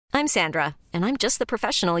I'm Sandra, and I'm just the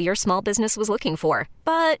professional your small business was looking for.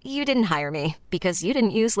 But you didn't hire me because you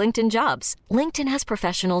didn't use LinkedIn Jobs. LinkedIn has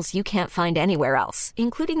professionals you can't find anywhere else,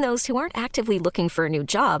 including those who aren't actively looking for a new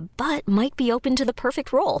job, but might be open to the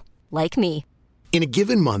perfect role, like me. In a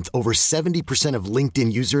given month, over 70% of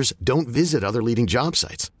LinkedIn users don't visit other leading job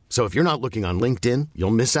sites. So if you're not looking on LinkedIn,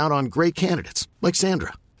 you'll miss out on great candidates like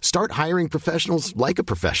Sandra. Start hiring professionals like a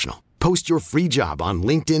professional. Post your free job on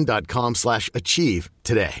linkedin.com/achieve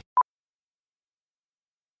today.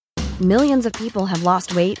 Millions of people have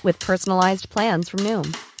lost weight with personalized plans from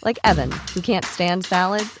Noom. Like Evan, who can't stand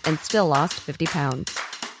salads and still lost 50 pounds.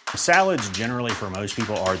 Salads generally for most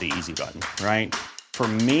people are the easy button, right? For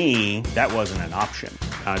me, that wasn't an option.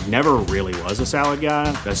 I never really was a salad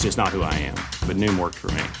guy. That's just not who I am. But Noom worked for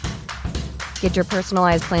me. Get your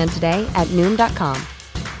personalized plan today at Noom.com.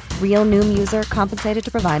 Real Noom user compensated to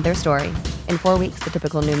provide their story. In 4 weeks, the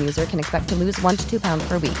typical Noom user can expect to lose 1 to 2 pounds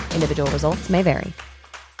per week. Individual results may vary.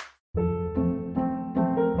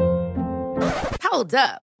 Hold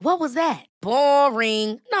up. What was that?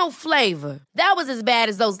 Boring. No flavor. That was as bad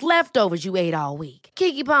as those leftovers you ate all week.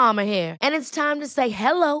 Keke Palmer here, and it's time to say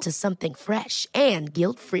hello to something fresh and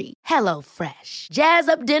guilt-free. Hello Fresh. Jazz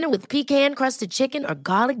up dinner with pecan-crusted chicken or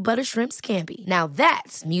garlic butter shrimp scampi. Now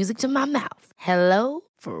that's music to my mouth. Hello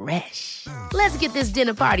Fresh. Let's get this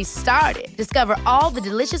dinner party started. Discover all the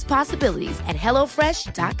delicious possibilities at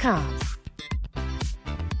hellofresh.com.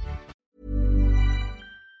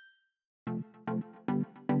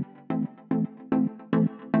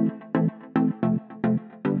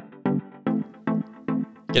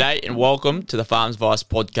 G'day and welcome to the Farms Advice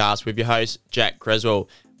podcast with your host, Jack Creswell.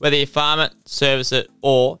 Whether you farm it, service it,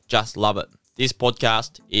 or just love it, this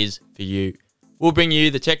podcast is for you. We'll bring you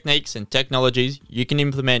the techniques and technologies you can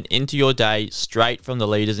implement into your day straight from the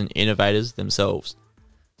leaders and innovators themselves.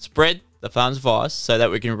 Spread the Farms Advice so that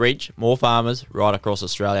we can reach more farmers right across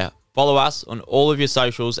Australia. Follow us on all of your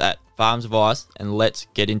socials at Farms Advice, and let's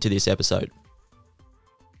get into this episode.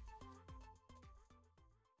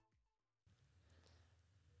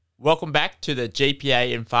 Welcome back to the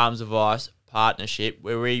GPA and Farms Advice partnership,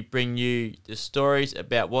 where we bring you the stories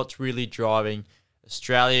about what's really driving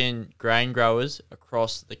Australian grain growers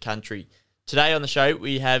across the country. Today on the show,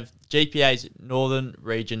 we have GPA's Northern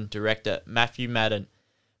Region Director, Matthew Madden.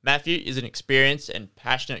 Matthew is an experienced and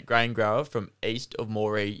passionate grain grower from east of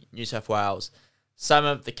Moree, New South Wales, some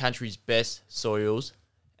of the country's best soils,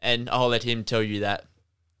 and I'll let him tell you that.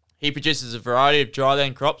 He produces a variety of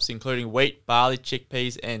dryland crops, including wheat, barley,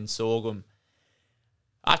 chickpeas, and sorghum.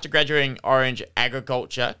 After graduating Orange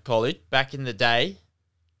Agriculture College back in the day,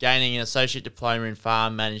 gaining an associate diploma in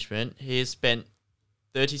farm management, he has spent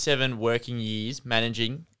 37 working years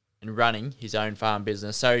managing and running his own farm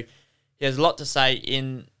business. So he has a lot to say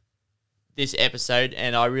in this episode,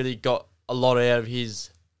 and I really got a lot out of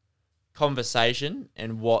his conversation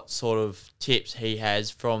and what sort of tips he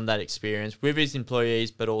has from that experience with his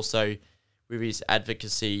employees, but also with his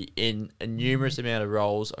advocacy in a numerous amount of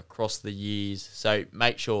roles across the years. So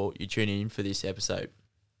make sure you tune in for this episode.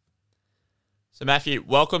 So Matthew,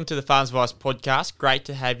 welcome to the Farms Advice podcast. Great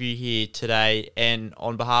to have you here today. And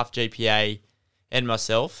on behalf of GPA and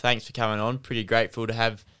myself, thanks for coming on. Pretty grateful to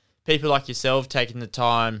have people like yourself taking the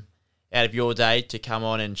time out of your day to come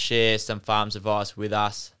on and share some farms advice with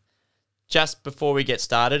us. Just before we get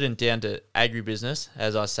started and down to agribusiness,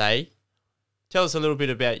 as I say, tell us a little bit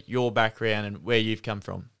about your background and where you've come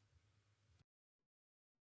from.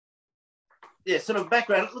 Yeah, sort of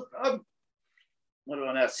background. Look,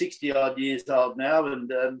 I'm 60 odd years old now, and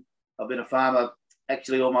I've been a farmer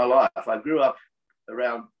actually all my life. I grew up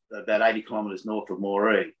around about 80 kilometres north of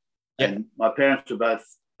Moree, and my parents were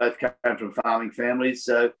both came from farming families.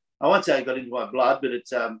 So I won't say it got into my blood, but it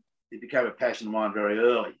became a passion of mine very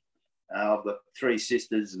early. I've got 3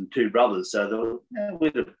 sisters and 2 brothers, so we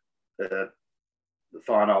had the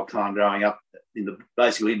fine old time growing up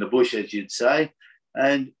basically in the bush, as you'd say.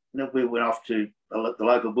 And we went off to the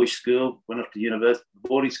local bush school, went off to university,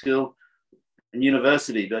 boarding school, and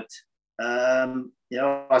university. But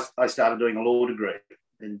I started doing a law degree,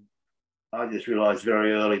 and I just realised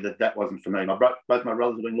very early that wasn't for me. Both my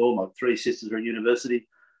brothers were doing law, my 3 sisters were at university,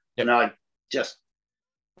 and I just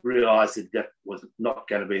realised that was not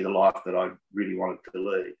going to be the life that I really wanted to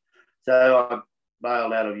lead. So I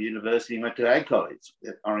bailed out of university and went to Ag College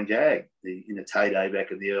at Orange Ag in its heyday back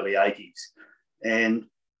in the early 80s. And,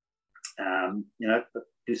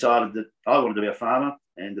 decided that I wanted to be a farmer,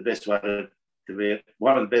 and the best way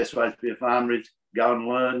one of the best ways to be a farmer is go and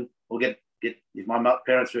learn or get if my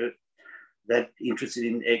parents were that interested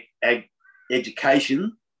in ag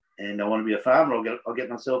education and I want to be a farmer, I'll get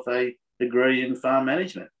myself a degree in farm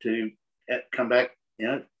management to come back,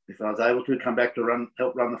 if I was able to come back to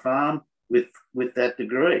help run the farm with that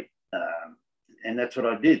degree. And that's what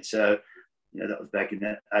I did. So, that was back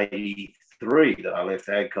in 83 that I left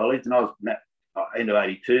Ag College, and I was into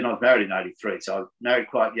 82, and I was married in 83. So I was married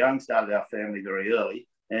quite young, started our family very early,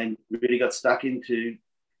 and really got stuck into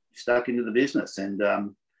the business, and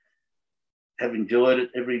have enjoyed it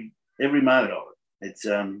every moment of it. It's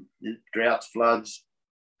droughts, floods,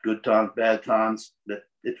 good times, bad times. But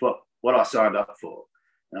it's what I signed up for.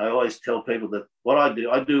 And I always tell people that what I do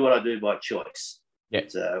what I do by choice. Yeah.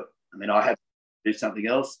 So I had to do something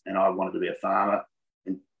else, and I wanted to be a farmer,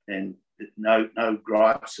 and no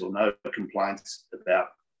gripes or no complaints about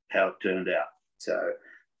how it turned out. So,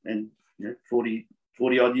 and 40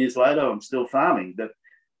 odd years later, I'm still farming. But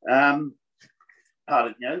and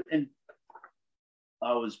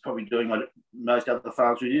I was probably doing what most other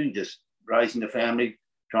farms were doing, just raising the family,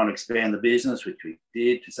 trying to expand the business, which we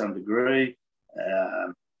did to some degree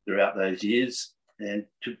throughout those years, and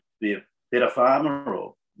to be a better farmer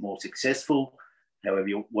or more successful,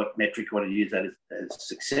 what metric you want to use that as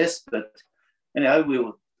success. But I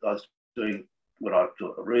was doing what I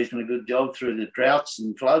thought a reasonably good job through the droughts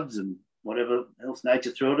and floods and whatever else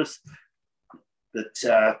nature threw at us. But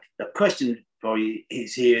the question probably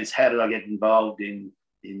is how did I get involved in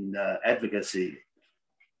advocacy?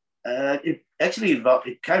 It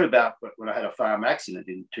came about when I had a farm accident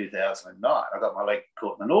in 2009. I got my leg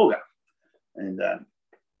caught in an auger, and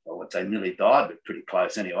I would say nearly died, but pretty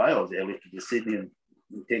close anyway. I was airlifted to Sydney in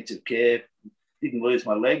intensive care. Didn't lose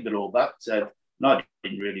my leg, but all but. So I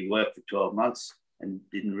didn't really work for 12 months and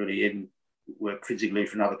didn't really even work physically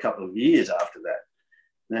for another couple of years after that.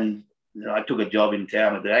 Then I took a job in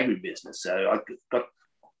town at the agribusiness. So I got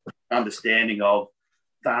understanding of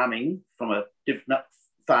farming from a different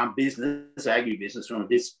farm business, agribusiness from a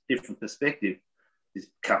different perspective. This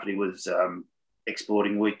company was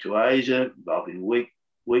exporting wheat to Asia, involved in wheat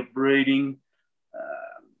breeding.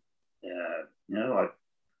 I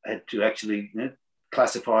had to actually get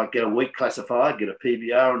a wheat classified, get a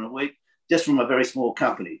PBR on a wheat, just from a very small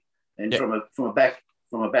company, and from a back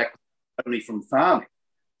only from farming.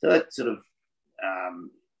 So that sort of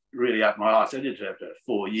really opened my eyes. I did after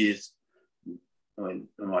 4 years. When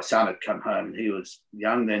my son had come home and he was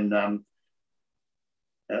young, then I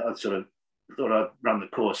sort of thought I'd run the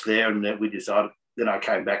course there, and then we decided. Then I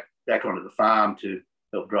came back onto the farm to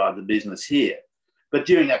help drive the business here. But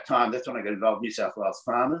during that time, that's when I got involved with New South Wales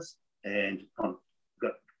Farmers, and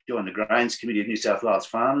joined the Grains Committee of New South Wales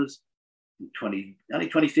Farmers in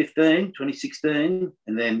 2015, 2016,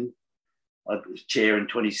 and then I was chair in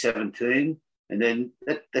 2017, and then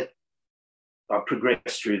that I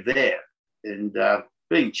progressed through there. And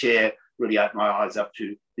being chair really opened my eyes up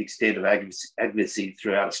to the extent of advocacy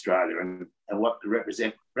throughout Australia, and what the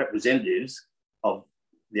representatives of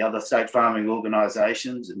the other state farming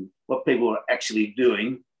organisations and what people are actually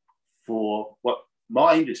doing for what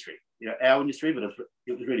my industry, our industry, but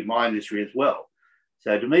it was really my industry as well.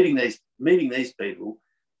 So to meeting these people,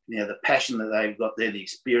 the passion that they've got there, the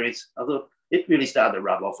experience, I thought it really started to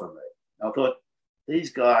rub off on me. I thought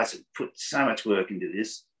these guys have put so much work into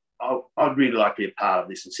this. I'd really like to be a part of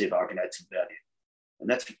this and see if I can add some value. And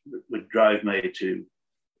that's what drove me to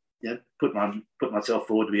put myself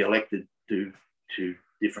forward to be elected to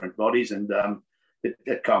different bodies. And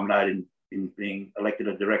that culminated in being elected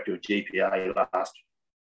a director of GPA at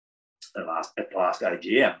the last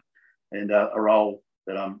AGM. And a role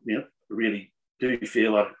that I'm really do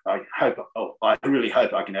feel I really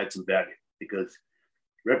hope I can add some value, because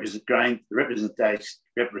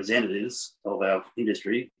representatives of our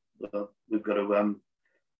industry, we've got to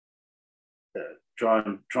try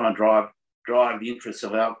and drive the interests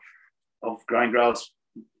of grain growers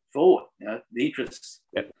forward. The interests.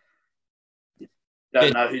 Yep.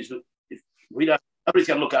 Don't know if we don't. Nobody's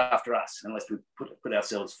going to look after us unless we put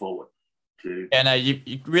ourselves forward. You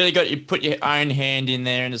really got you put your own hand in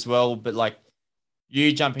there and as well, but like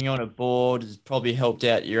you jumping on a board has probably helped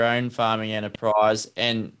out your own farming enterprise,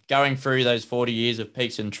 and going through those 40 years of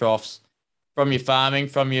peaks and troughs from your farming,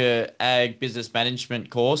 from your ag business management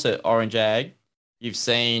course at Orange Ag, you've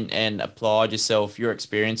seen and applied your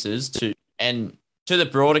experiences to the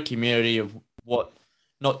broader community of what,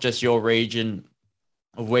 not just your region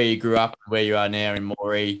of where you grew up, where you are now in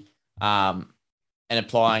Moree, and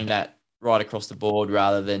applying that right across the board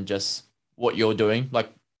rather than just what you're doing, like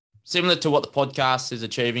similar to what the podcast is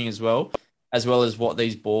achieving as well as what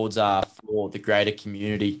these boards are for the greater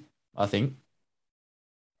community, I think.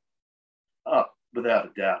 Oh, without a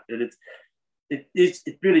doubt.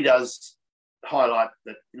 It really does highlight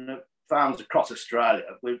that farmers across Australia.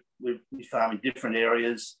 We farm in different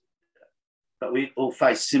areas, but we all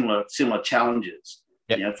face similar challenges.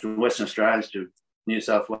 Yep. You know, from Western Australia to New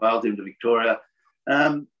South Wales into Victoria,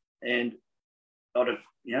 and on a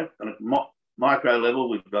micro level,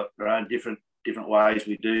 we've got our own different ways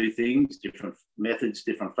we do things, different methods,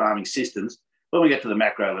 different farming systems. When we get to the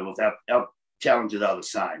macro levels, our challenges are the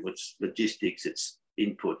same. It's logistics, it's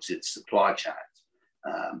inputs, it's supply chains.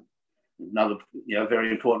 Another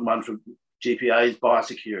very important one from GPA is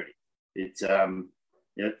biosecurity. It's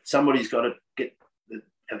somebody's got to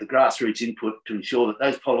have the grassroots input to ensure that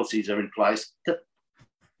those policies are in place to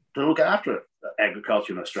look after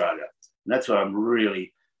agriculture in Australia. And that's what I'm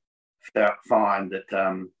really find that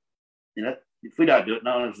if we don't do it,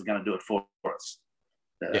 no one else is going to do it for us.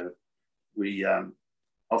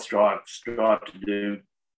 I'll strive to do,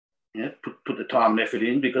 put the time and effort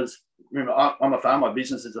in, because remember, I'm a farmer, my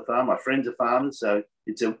business is a farm, my friends are farmers, so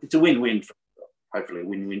it's a win-win, hopefully a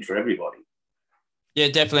win-win for everybody. Yeah,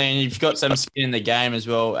 definitely. And you've got some skin in the game as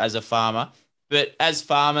well as a farmer. But as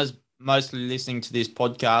farmers mostly listening to this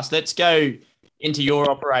podcast, let's go into your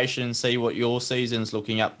operation and see what your season's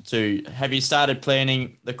looking up to. Have you started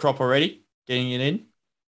planning the crop already, getting it in?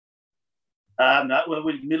 No,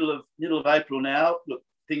 we're middle of April now. Look,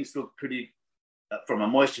 things look pretty, from a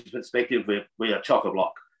moisture perspective, we are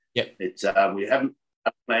chock-a-block. Yep. It's we haven't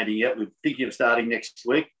planting yet. We're thinking of starting next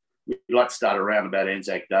week. We'd like to start around about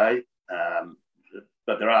Anzac Day.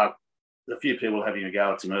 But there are a few people having a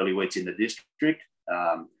go at some early wheats in the district.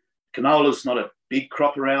 Canola's not a big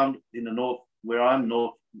crop around in the north, where I'm,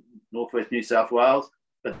 northwest New South Wales,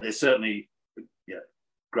 but there's certainly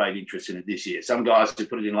great interest in it this year. Some guys who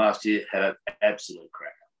put it in last year had an absolute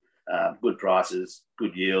cracker. Good prices,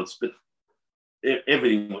 good yields, but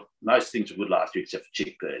most things were good last year except for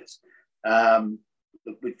chickpeas.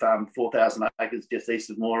 We farmed 4,000 acres just east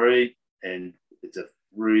of Moree, and it's a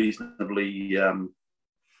reasonably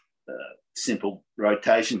simple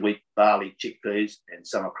rotation: wheat, barley, chickpeas, and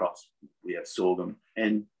summer crops. We have sorghum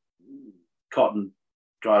and cotton,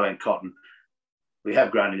 dryland cotton. We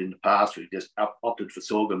have grown it in the past. We've just opted for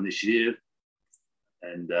sorghum this year,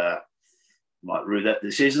 and might rue that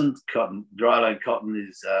decision. Dryland cotton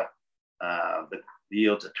is the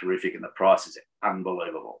yields are terrific and the prices are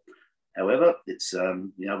unbelievable. However, it's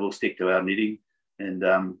we'll stick to our knitting, and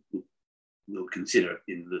we'll consider it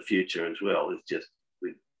in the future as well. It's just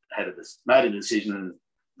we made a decision, and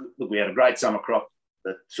we had a great summer crop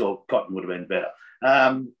that cotton would have been better.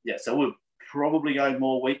 So we're probably going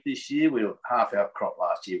more wheat this year. Half our crop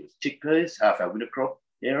last year was chickpeas, half our winter crop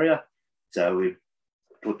area. So we've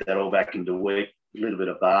put that all back into wheat, a little bit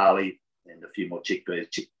of barley, and a few more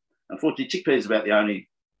chickpeas. Unfortunately, chickpeas are about the only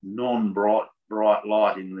non-bright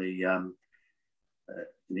light in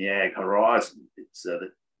the ag horizon. It's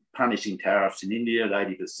the punishing tariffs in India at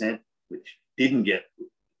 80%, which didn't get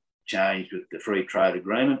changed with the free trade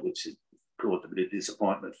agreement, which has caused a bit of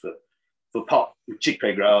disappointment for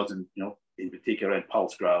chickpea growers, and in particular, and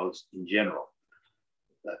pulse growers in general.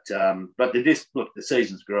 But the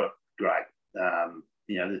season's great.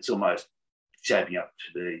 It's almost shaping up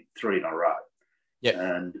to be 3 in a row. Yeah,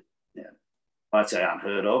 and I'd say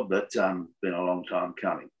unheard of, but been a long time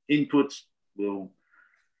coming. Inputs we're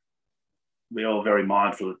all very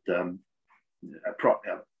mindful that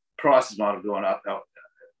our prices might have gone up. Our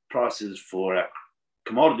prices for our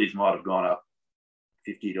commodities might have gone up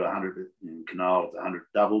 50 to 100. In canola, 100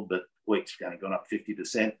 doubled, but wheat's only gone up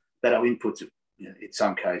 50%. But our inputs have, in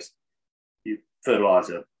some case,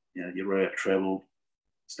 fertiliser, urea trebled,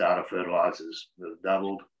 starter fertilisers have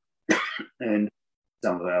doubled, and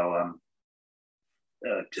some of our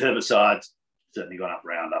herbicides certainly gone up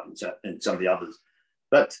Roundup and some of the others.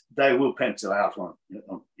 But they will pencil out on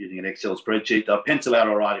using an Excel spreadsheet. They'll pencil out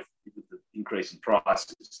all right with the increase in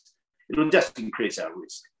prices. It'll just increase our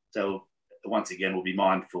risk. So once again, we'll be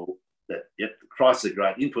mindful that, the prices are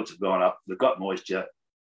great, inputs have gone up, we've got moisture.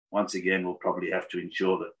 Once again, we'll probably have to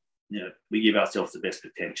ensure that we give ourselves the best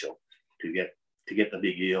potential to get the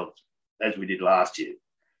big yields as we did last year.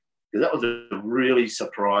 Because that was a really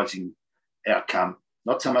surprising outcome.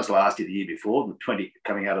 Not so much last year, the year before,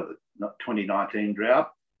 coming out of the 2019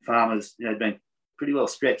 drought. Farmers had been pretty well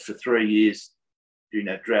stretched for 3 years during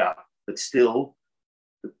that drought, but still,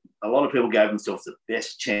 a lot of people gave themselves the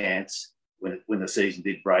best chance when the season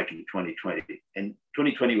did break in 2020. And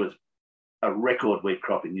 2020 was a record wheat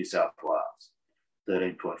crop in New South Wales,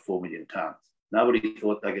 13.4 million tonnes. Nobody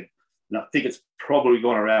thought they could. I think it's probably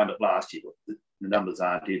gone around it last year, but the numbers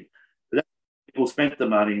aren't in. But people spent the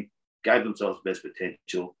money, gave themselves the best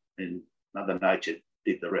potential, and Mother Nature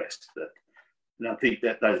did the rest. But I think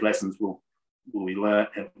that those lessons will we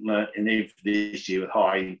have learnt, and even this year with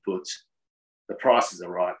high inputs, the prices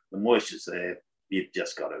are right, the moisture's there. You've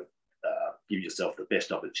just got to give yourself the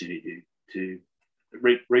best opportunity to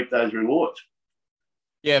reap those rewards.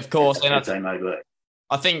 Yeah, of course. As they may be.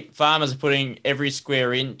 I think farmers are putting every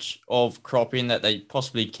square inch of crop in that they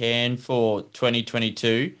possibly can for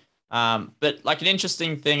 2022. But like an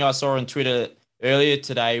interesting thing I saw on Twitter earlier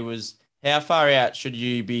today was how far out should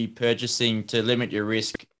you be purchasing to limit your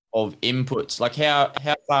risk of inputs? Like how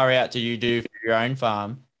far out do you do for your own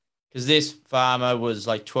farm? Because this farmer was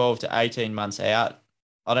like 12 to 18 months out.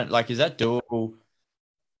 I don't like, is that doable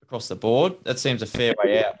across the board? That seems a fair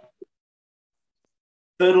way out.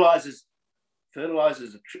 Fertilizers,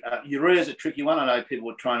 urea is a tricky one. I know people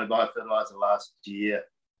were trying to buy fertilizer last year,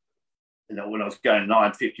 when I was going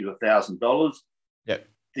 $950 to $1,000. Yep.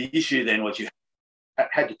 The issue then was you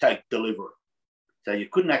had to take delivery. So you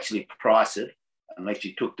couldn't actually price it unless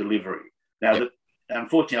you took delivery. Now,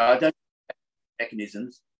 unfortunately, I don't have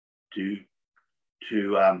mechanisms to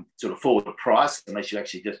sort of forward a price unless you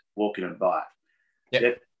actually just walk in and buy it.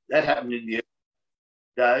 Yep. That happened in the early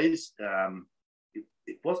days.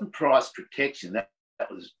 It wasn't price protection. That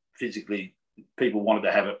was physically, people wanted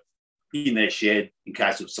to have it in their shed in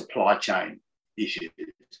case of supply chain issues.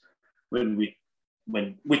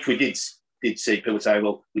 Which we did see people say,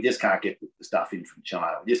 well, we just can't get the stuff in from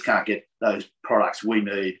China. We just can't get those products we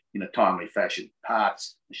need in a timely fashion,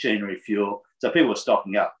 parts, machinery, fuel. So people were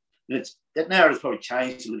stocking up. And that narrative's probably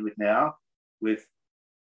changed a little bit now with,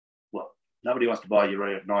 well, nobody wants to buy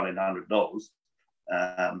urea at $1,900.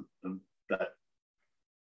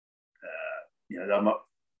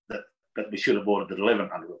 But we should have bought it at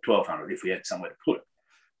 $1,100 or $1,200 if we had somewhere to put it.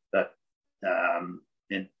 But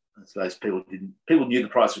and I suppose people knew the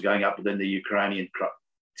price was going up, but then the Ukrainian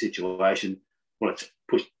situation, well, it's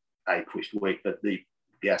pushed wheat, but the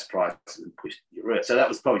gas prices pushed urea. So that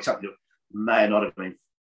was probably something that may not have been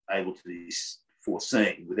able to be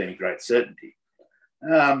foreseen with any great certainty.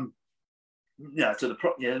 So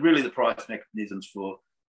really the price mechanisms for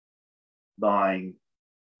buying,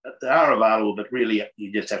 they are available, but really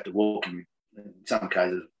you just have to in some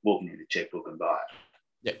cases, walk into the checkbook and buy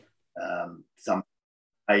it. Yeah. Some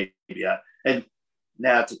maybe, and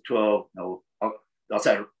now it's at 12. I'll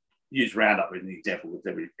say use Roundup as an example.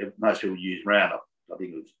 Most people use Roundup. I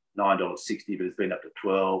think it was $9.60, but it's been up to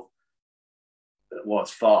 12. But it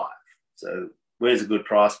was $5. So where's a good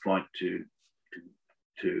price point to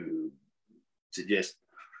suggest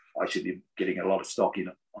I should be getting a lot of stock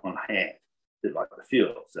in on hand, a bit like the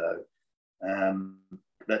fuel. So,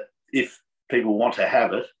 but if people want to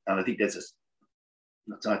have it, and I think there's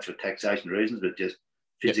not so much for taxation reasons, but just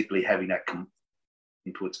physically having that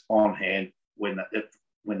inputs on hand when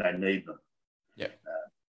they need them. Yeah.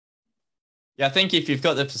 I think if you've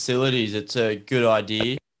got the facilities, it's a good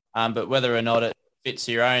idea. But whether or not it fits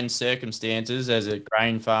your own circumstances as a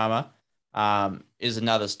grain farmer is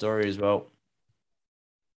another story as well.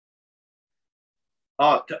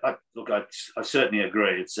 I certainly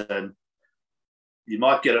agree. It's you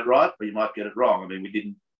might get it right, but you might get it wrong. I mean,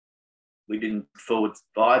 we didn't forward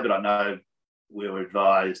buy, but I know we were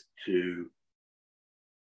advised to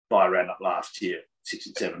buy Roundup last year, $6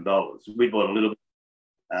 and $7. We bought a little bit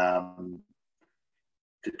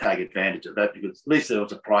to take advantage of that because at least there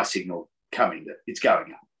was a price signal coming that it's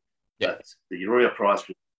going up. Yeah. But the urea price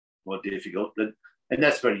was more difficult, and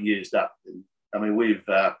that's been used up. I mean, we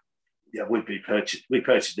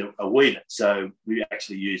purchased a weed, so we're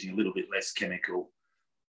actually using a little bit less chemical.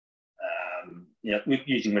 We're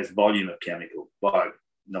using less volume of chemical by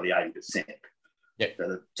nearly 80%. Yeah.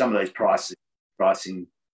 So some of those pricing,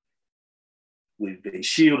 we've been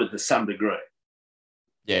shielded to some degree.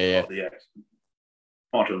 Yeah. Of the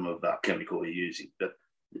quantum of chemical we're using, but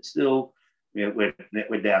it's still, we're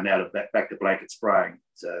down now to back to blanket spraying.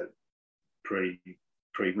 So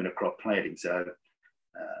pre-winter crop planting. So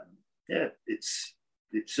it's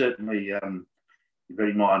certainly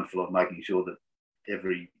very mindful of making sure that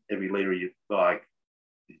every litre you buy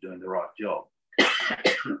is doing the right job.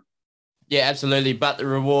 Yeah, absolutely. But the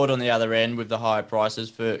reward on the other end with the higher prices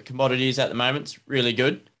for commodities at the moment is really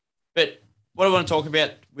good. But what I want to talk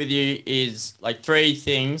about with you is like 3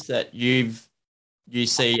 things that you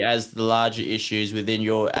see as the larger issues within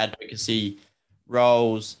your advocacy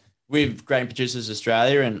roles with Grain Producers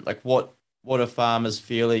Australia, and like what are farmers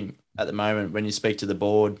feeling at the moment when you speak to the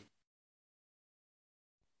board?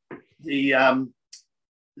 The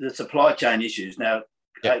supply chain issues. Now,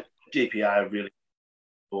 GPA are really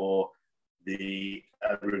for the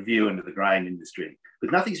review into the grain industry,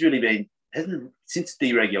 but nothing's really been, since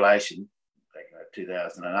deregulation, back in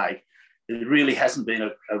 2008, there really hasn't been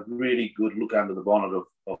a really good look under the bonnet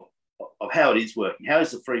of how it is working. How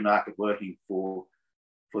is the free market working for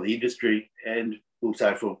the industry and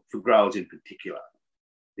also for growers in particular?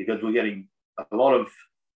 Because we're getting a lot of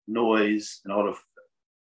noise and a lot of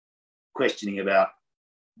questioning about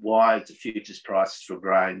why the futures prices for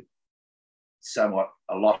grain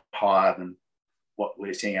a lot higher than what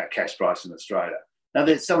we're seeing our cash price in Australia. Now,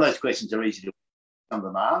 some of those questions are easy to, some of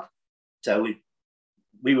them aren't. So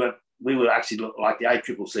we would actually like the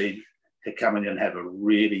ACCC to come in and have a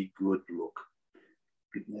really good look,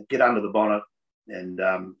 get under the bonnet, and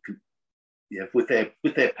with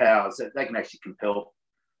their powers, they can actually compel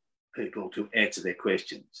people to answer their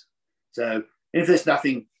questions. So if there's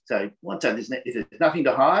nothing, if there's nothing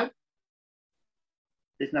to hide,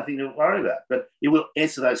 there's nothing to worry about. But it will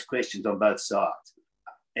answer those questions on both sides.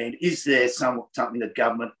 And is there something that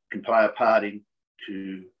government can play a part in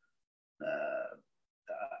to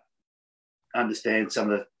understand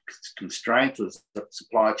some of the constraints of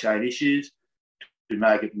supply chain issues to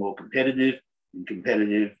make it more competitive? And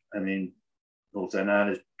competitive, I mean, also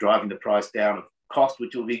known as driving the price down of cost,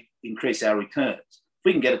 which will increase our returns. If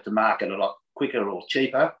we can get it to market a lot quicker or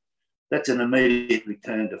cheaper, that's an immediate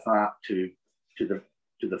return to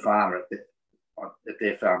the farmer at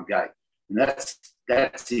their farm gate. And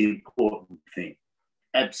that's the important thing.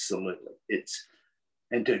 Absolutely.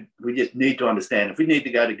 We just need to understand, if we need to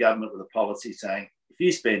go to government with a policy saying, if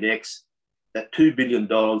you spend X, that $2 billion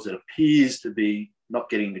that appears to be not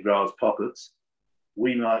getting the growers' pockets,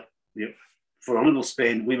 we might, for a little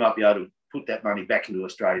spend, we might be able to put that money back into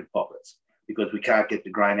Australian pockets because we can't get the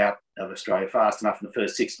grain out of Australia fast enough in the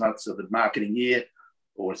first 6 months of the marketing year,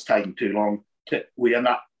 or it's taking too long. We are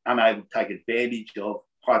not unable to take advantage of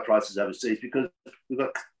high prices overseas because we've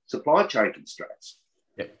got supply chain constraints.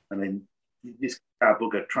 Yep. I mean, you just can't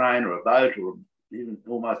book a train or a boat or even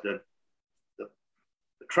almost a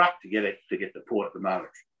truck to get to port at the moment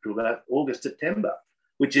till about August, September,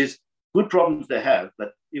 which is good problems to have.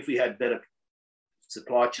 But if we had better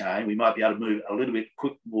supply chain, we might be able to move a little bit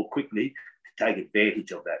more quickly to take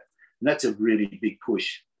advantage of that. And that's a really big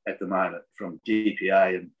push at the moment from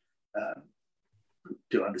GPA and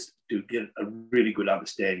to get a really good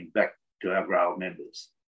understanding back to our grower members.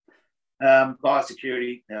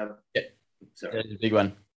 Biosecurity. Sorry. That's a big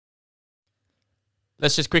one.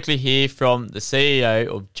 Let's just quickly hear from the CEO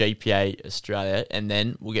of GPA Australia, and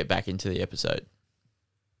then we'll get back into the episode.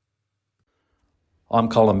 I'm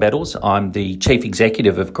Colin Bettles. I'm the Chief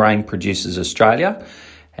Executive of Grain Producers Australia,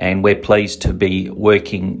 and we're pleased to be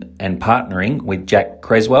working and partnering with Jack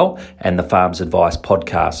Creswell and the Farms Advice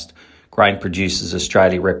podcast. Grain Producers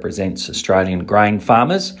Australia represents Australian grain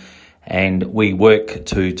farmers, and we work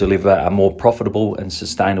to deliver a more profitable and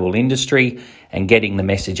sustainable industry, and getting the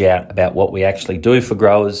message out about what we actually do for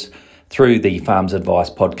growers through the Farms Advice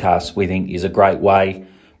podcast, we think is a great way,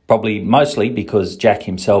 probably mostly because Jack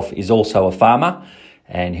himself is also a farmer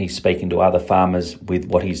and he's speaking to other farmers with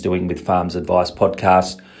what he's doing with Farms Advice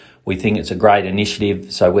podcast. We think it's a great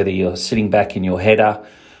initiative. So whether you're sitting back in your header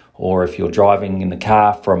or if you're driving in the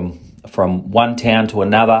car from one town to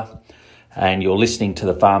another and you're listening to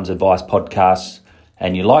the Farms Advice podcast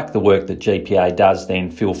and you like the work that GPA does, then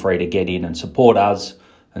feel free to get in and support us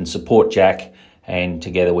and support Jack, and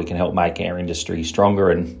together we can help make our industry stronger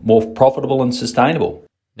and more profitable and sustainable.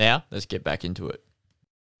 Now, let's get back into it.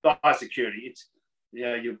 Biosecurity,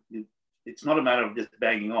 it's not a matter of just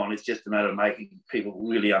banging on, it's just a matter of making people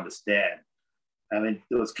really understand. I mean,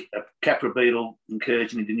 there was a Capra beetle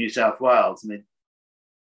incursion into New South Wales. I mean,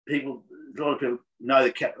 a lot of people know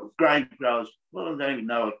the grain growers, well, they don't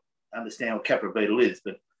even understand what Capra beetle is,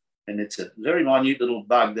 and it's a very minute little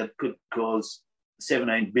bug that could cause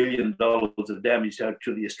 $17 billion of damage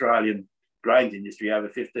to the Australian grains industry over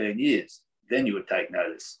 15 years. Then you would take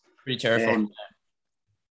notice. Pretty terrifying.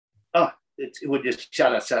 It would just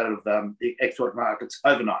shut us out of the export markets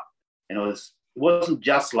overnight. And it wasn't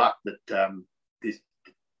just luck that this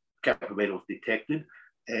Capra beetle was detected,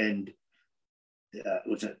 and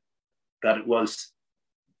but it was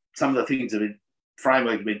some of the things that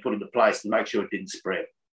framework had been put into place to make sure it didn't spread.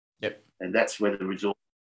 Yep. And that's where the resource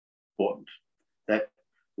was important. That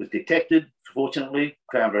was detected, fortunately,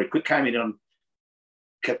 found very quick, came in on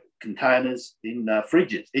containers in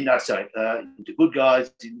fridges, into Good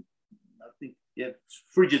Guys, in, I think,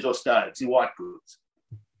 fridges or stoves, in white goods.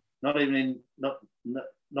 Not even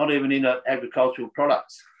in agricultural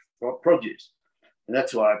products, or produce. And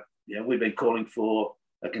that's why we've been calling for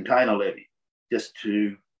a container levy, just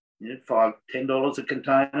to $5, $10 a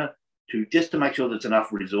container, to make sure there's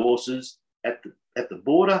enough resources at the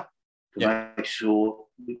border to make sure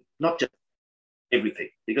not just everything,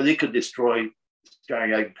 because it could destroy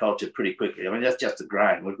Australian agriculture pretty quickly. I mean, that's just the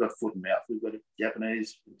grain. We've got foot and mouth. We've got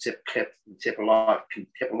Japanese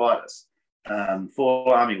encephalitis, fall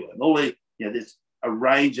armyworm. All the, there's a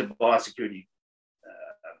range of biosecurity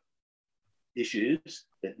issues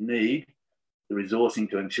that need the resourcing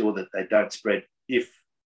to ensure that they don't spread if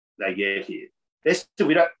they get here. Best if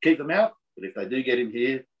we don't keep them out, but if they do get in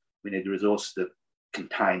here, we need the resources to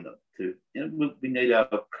contain them.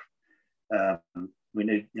 We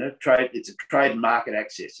need trade. It's a trade and market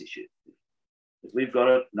access issue. If we've got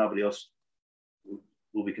it, nobody else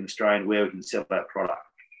will be constrained where we can sell our product.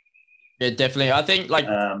 Yeah, definitely. I think,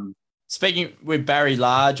 speaking with Barry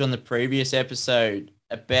Large on the previous episode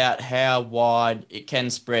about how wide it can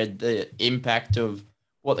spread, the impact of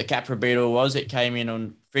what the Capra beetle was. It came in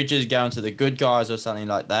on fridges going to the Good Guys or something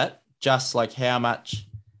like that. Just like how much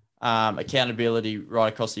accountability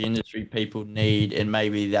right across the industry people need, and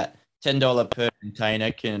maybe that $10 per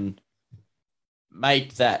container can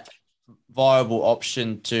make that viable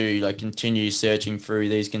option to continue searching through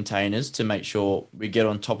these containers to make sure we get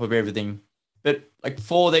on top of everything. But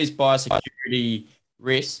for these biosecurity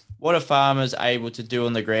risks, what are farmers able to do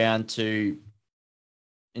on the ground to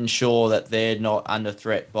ensure that they're not under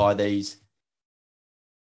threat by these?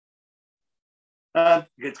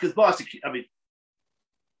 Because biosecurity,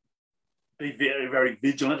 be very, very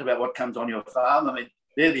vigilant about what comes on your farm. I mean,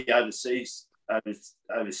 they're the overseas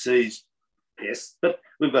pests, but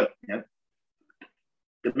we've got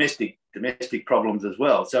domestic problems as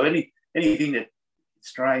well. So anything that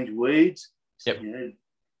strange weeds, yep.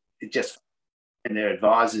 It just, and their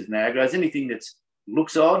advisors and agros, anything that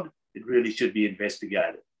looks odd, it really should be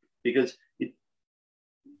investigated, because it's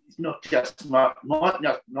not just might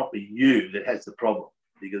not be you that has the problem.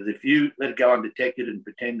 Because if you let it go undetected and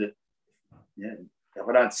pretend that if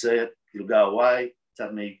I don't see it, it'll go away.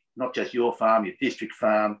 Suddenly, not just your farm, your district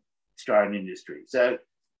farm, Australian industry. So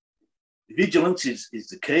vigilance is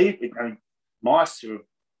the key. Mice are,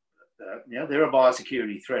 they're a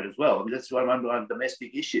biosecurity threat as well. I mean, that's one underlying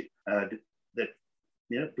domestic issue. If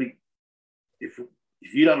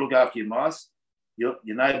you don't look after your mice, your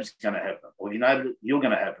neighbour's going to have them, or you're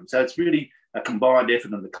going to have them. So it's really a combined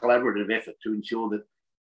effort and a collaborative effort to ensure that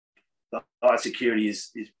the biosecurity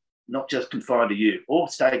is not just confined to you or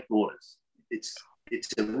state borders. It's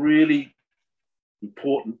a really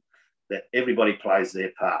important that everybody plays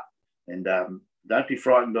their part. And don't be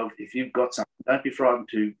frightened of, if you've got something, don't be frightened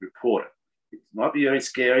to report it. It might be very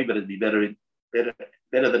scary, but it'd be better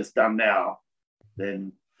that it's done now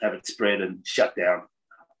than have it spread and shut down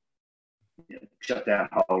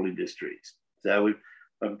whole industries. So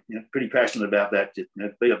I'm pretty passionate about that. Just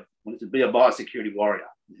be a biosecurity warrior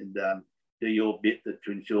and do your bit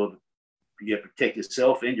to ensure that you protect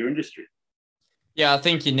yourself and your industry. Yeah, I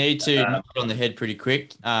think you need to knock it on the head pretty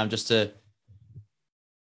quick, just to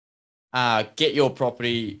get your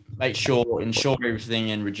property, insure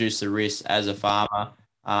everything, and reduce the risk as a farmer.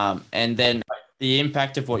 And then the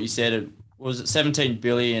impact of what you said, was it 17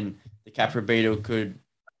 billion the Capra beetle could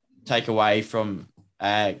take away from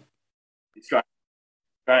ag?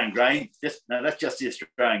 Australian grain, that's just the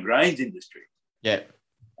Australian grains industry. Yeah.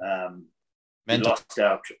 We lost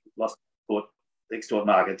export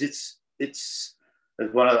markets. It's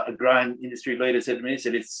as one of the grain industry leaders said to me, he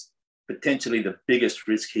said it's potentially the biggest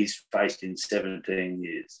risk he's faced in 17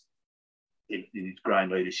 years in his grain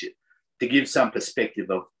leadership, to give some perspective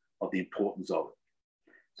of the importance of it.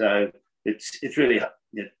 So it's really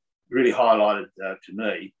highlighted to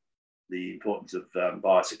me the importance of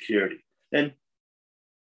biosecurity. And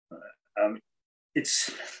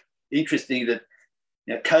it's interesting that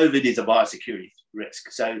COVID is a biosecurity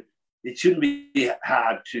risk. So it shouldn't be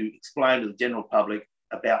hard to explain to the general public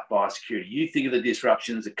about biosecurity. You think of the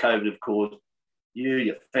disruptions that COVID have caused you,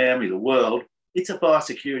 your family, the world. It's a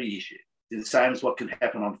biosecurity issue. It's the same as what can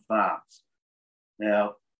happen on farms.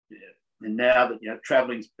 Now that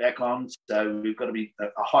travelling's back on, so we've got to be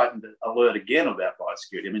a heightened alert again about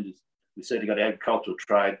biosecurity. I mean, we've certainly got agricultural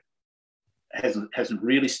trade hasn't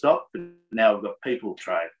really stopped, but now we've got people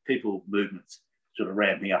movements sort of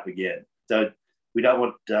ramping up again. So we don't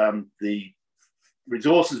want the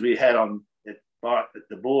resources we had at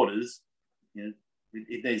the borders. It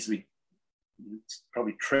needs to be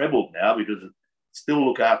probably trebled now, because it still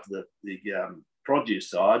look after the produce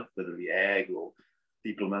side, whether it be ag or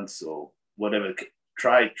implements or whatever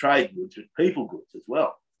trade goods, but people goods as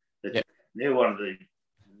well. They're one of a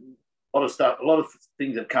lot of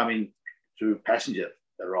things that come in through passenger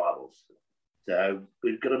arrivals. So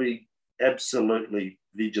we've got to be absolutely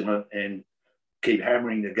vigilant and keep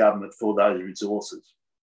hammering the government for those resources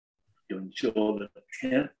to ensure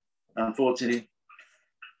that, unfortunately,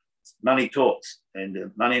 money talks,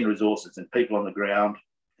 and money and resources and people on the ground,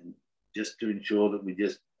 and just to ensure that we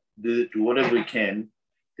just do whatever we can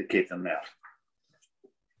to keep them out.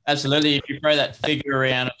 Absolutely. If you throw that figure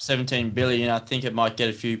around of 17 billion, I think it might get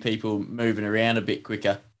a few people moving around a bit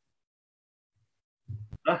quicker.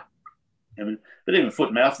 But even foot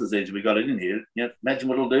and mouth disease, we got it in here. Imagine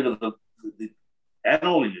what it'll do to the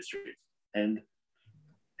animal industry. And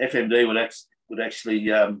FMD would actually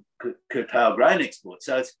curtail grain exports.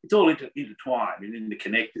 So it's all intertwined and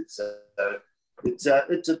interconnected. So it's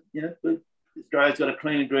Australia's got a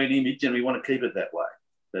clean and green image, and we want to keep it that way.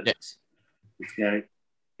 But it's going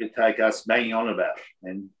to take us banging on about it,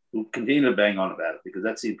 and we'll continue to bang on about it because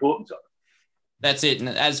that's the importance of it. That's it. And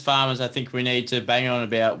as farmers, I think we need to bang on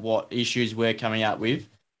about what issues we're coming up with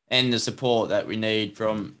and the support that we need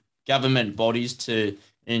from government bodies to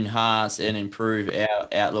enhance and improve our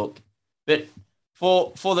outlook. But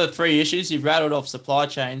for the three issues, you've rattled off supply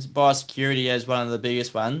chains, biosecurity as one of the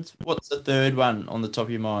biggest ones. What's the third one on the top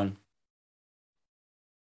of your mind?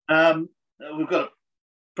 We've got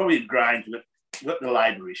probably grains, but we've got the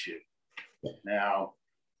labour issue. Now,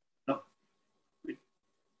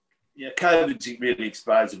 COVID's really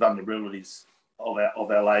exposed the vulnerabilities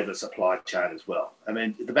of our labour supply chain as well. I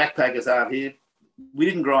mean, the backpackers aren't here. We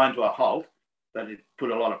didn't grind to a halt, but it put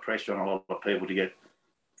a lot of pressure on a lot of people to get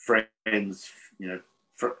friends,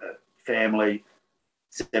 family,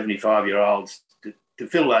 75-year-olds to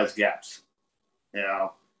fill those gaps.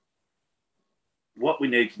 Now, what we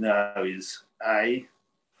need to know is,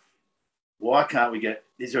 why can't we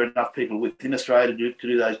is there enough people within Australia to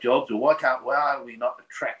do those jobs, or why are we not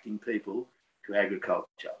attracting people to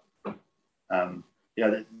agriculture?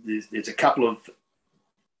 There's a couple of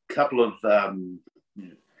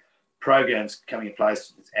programs coming in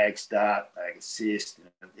place. It's Ag Start, Ag Assist,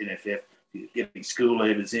 NFF, getting school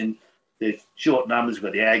leavers in. There's short numbers,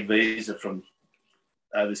 but the Ag visa from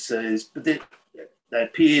overseas, but they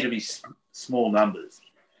appear to be small numbers.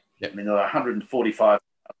 Yep. I mean, there are 145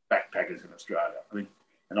 backpackers in Australia. I mean,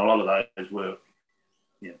 and a lot of those were,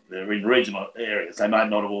 they're in regional areas. They might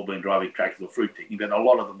not have all been driving tractors or fruit picking, but a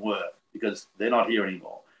lot of them were, because they're not here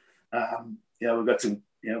anymore. We've got some,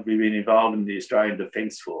 we've been involved in the Australian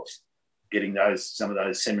Defence Force, getting some of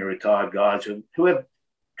those semi-retired guys who have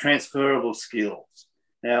transferable skills.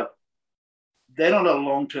 Now, they're not a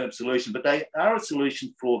long-term solution, but they are a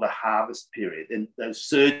solution for the harvest period and those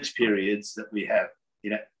surge periods that we have,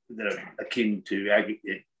 that are akin to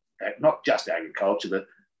not just agriculture, but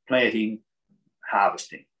planting,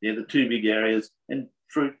 harvesting. They're the two big areas. And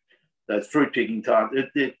those fruit picking times,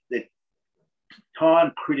 they're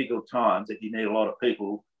time-critical times that you need a lot of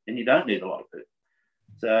people and you don't need a lot of people.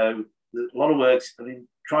 So a lot of work's,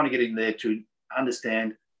 trying to get in there to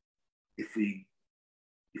understand if we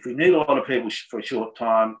need a lot of people for a short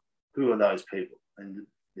time, who are those people? And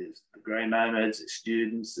there's the green nomads, there's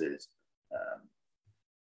students, there's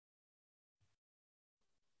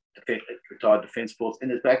retired defence force,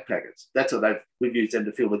 and there's backpackers. That's what we've used them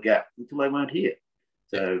to fill the gap until they weren't here.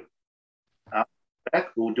 So,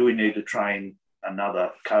 or do we need to train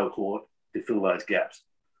another cohort to fill those gaps?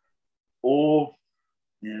 Or,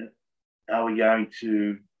 are we going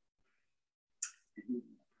to,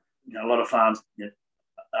 a lot of farms,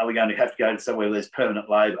 are we going to have to go to somewhere where there's permanent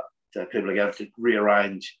labour? So people are going to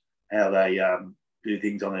rearrange how they do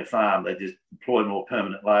things on their farm. They just employ more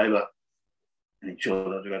permanent labour and ensure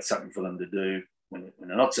that they've got something for them to do when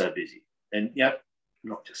they're not so busy. And,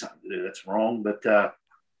 not just something to do, that's wrong, but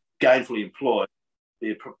gainfully employed,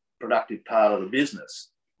 be a productive part of the business.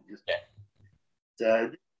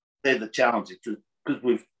 So they're the challenges, because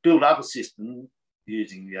we've built up a system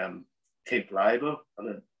using temp labour.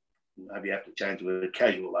 Maybe you have to change the word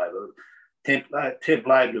casual labour, temp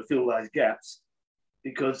labour to fill those gaps,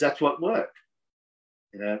 because that's what worked.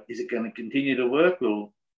 Is it going to continue to work?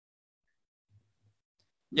 Well,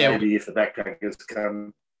 maybe if the backpackers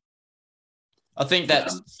come. I think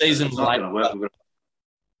that seasonal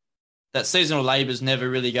labour is never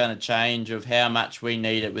really going to change of how much we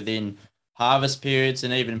need it within harvest periods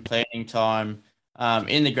and even planting time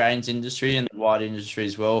in the grains industry and the wide industry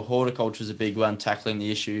as well. Horticulture is a big one, tackling the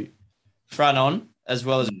issue front on as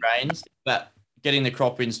well as grains, but getting the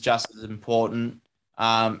crop in is just as important,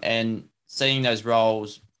 and seeing those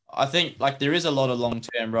roles. I think there is a lot of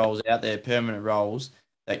long-term roles out there, permanent roles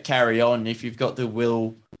that carry on if you've got the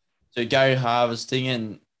will to go harvesting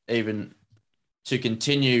and even to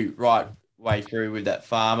continue right way through with that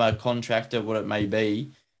farmer, contractor, what it may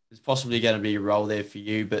be. There's possibly going to be a role there for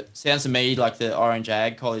you, but sounds to me like the Orange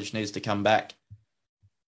Ag College needs to come back.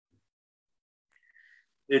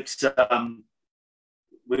 It's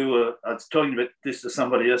I was talking about this to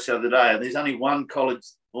somebody else the other day, and there's only one college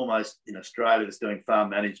almost in Australia that's doing farm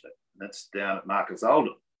management, and that's down at Marcus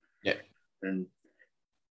Oldham. Yeah. And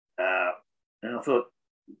I thought,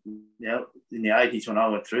 in the 80s when I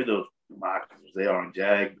went through, there was Marcus was there, Orange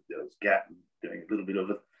Ag, there was Gatton doing a little bit of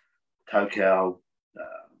it, Tocal,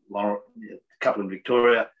 a couple in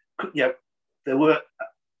Victoria. There were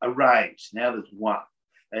a range. Now there's one.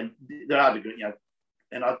 And there are degrees,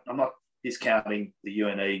 and I'm not discounting the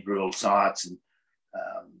UNE rural science and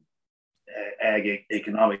ag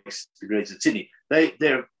economics degrees at Sydney.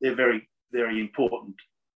 They're very, very important,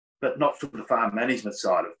 but not for the farm management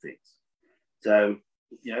side of things. So,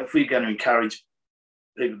 if we're going to encourage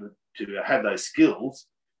people to have those skills,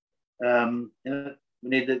 we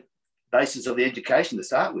need the basis of the education to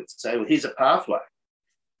start with. So here's a pathway.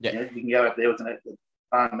 Yeah. You can go out there with a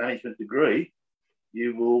farm management degree,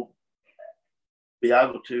 you will be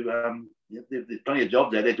able to, there's plenty of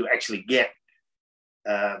jobs out there to actually get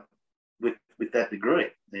with that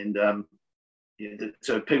degree. And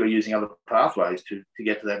so people are using other pathways to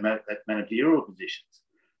get to that managerial positions.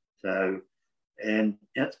 So, and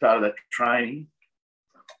that's part of that training.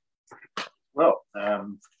 Well,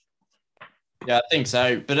 yeah, I think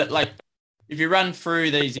so. But if you run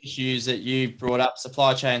through these issues that you've brought up,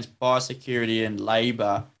 supply chains, biosecurity, and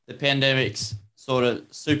labour, the pandemic's sort of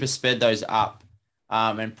super sped those up,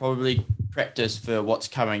 and probably practice for what's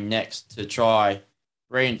coming next to try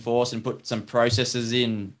reinforce and put some processes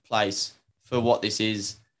in place for what this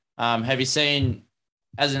is. Have you seen,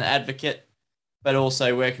 as an advocate, but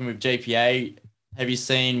also working with GPA, have you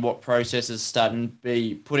seen what processes starting to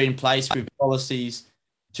be put in place with policies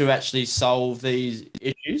to actually solve these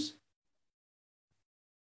issues?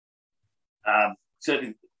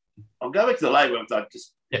 Certainly, I'll go back to the labour. I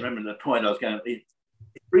just remember the point I was going to.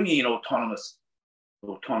 Bringing in autonomous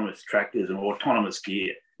tractors and autonomous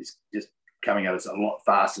gear is just coming at us a lot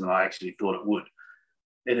faster than I actually thought it would,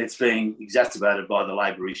 and it's being exacerbated by the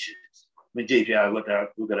labour issues. I mean, GPA,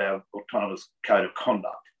 we've got our autonomous code of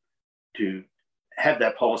conduct to have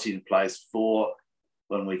that policy in place for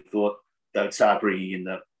when we thought they would start bringing in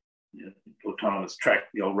the autonomous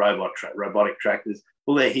robotic tractors.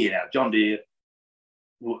 Well, they're here now. John Deere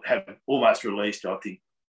have almost released, I think,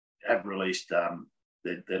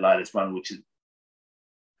 their latest one, which is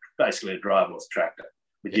basically a driverless tractor,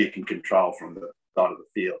 which you can control from the side of the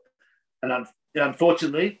field. And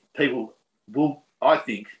unfortunately, people will, I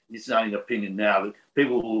think, this is only an opinion now, that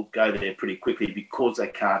people will go there pretty quickly because they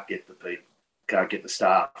can't get the people, can't get the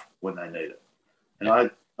staff when they need it. And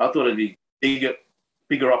I thought it'd be bigger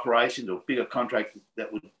operations or bigger contracts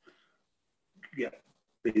that would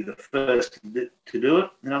be the first to do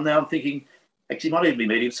it. And now I'm thinking, actually, it might even be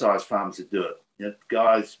medium-sized farms that do it.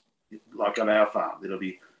 Guys like on our farm, it'll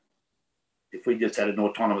be, if we just had an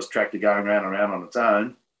autonomous tractor going around and around on its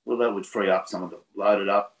own, well, that would free up someone to load it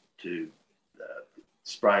up, to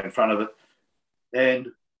spray in front of it.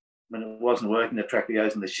 And when it wasn't working, the tractor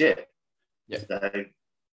goes in the shed. Yeah. So,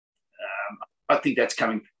 I think that's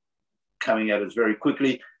coming at us very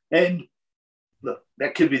quickly. And look,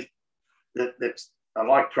 that could be, that's, I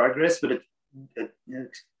like progress, but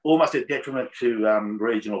it's almost a detriment to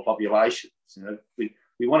regional populations. We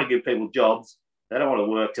want to give people jobs. They don't want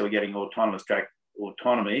to work till we're getting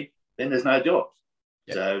autonomy. Then there's no jobs.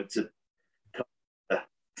 Yep. So it's a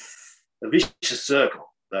vicious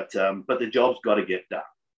circle. But the job's got to get done.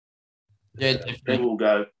 Yeah, people will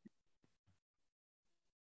go.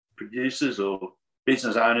 Producers or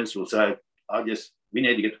business owners will say, we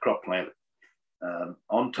need to get the crop planted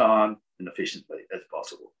on time and efficiently as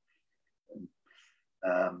possible.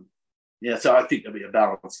 So I think there'll be a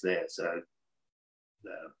balance there. So,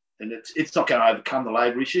 and it's not going to overcome the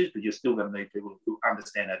labour issues, but you're still going to need people who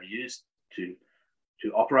understand how to use to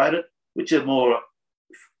operate it, which are more of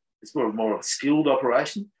a skilled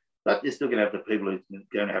operation. But you're still going to have the people who are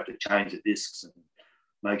going to have to change the discs and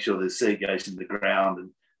make sure the seed goes in the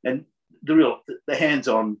ground, and the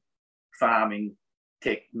hands-on farming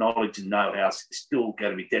tech knowledge and know-how is still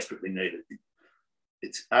going to be desperately needed.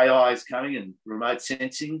 It's AI is coming, and remote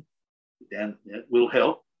sensing will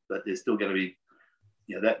help, but there's still going to be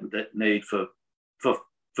that need for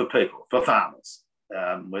people, for farmers,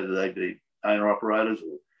 whether they be owner-operators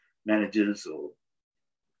or managers or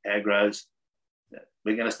agros.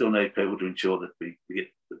 We're going to still need people to ensure that we get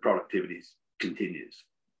the productivity continues.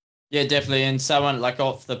 Yeah, definitely. And someone, like,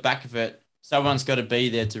 off the back of it, someone's got to be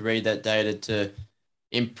there to read that data to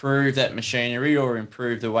improve that machinery or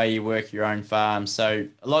improve the way you work your own farm. So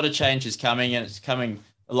a lot of change is coming, and it's coming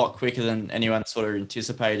a lot quicker than anyone sort of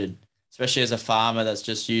anticipated, especially as a farmer that's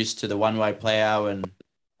just used to the one-way plough and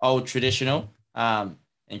old traditional. And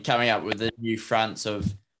and coming up with the new fronts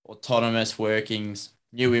of autonomous workings,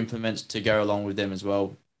 new implements to go along with them as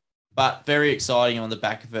well. But very exciting on the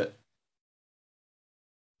back of it.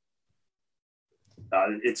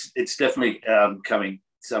 It's definitely coming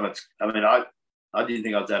so much. I mean, I didn't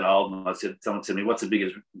think I was that old, and someone said to me, "What's the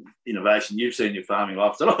biggest innovation you've seen in your farming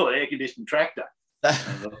life?" I said, "Oh, the air-conditioned tractor."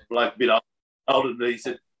 And the bloke a bit older than me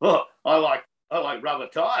said, "Oh, I like rubber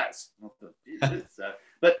tyres." So,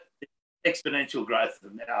 but exponential growth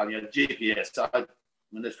now. GPS.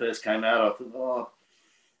 When this first came out, I thought,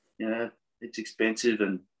 it's expensive,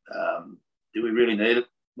 and do we really need it?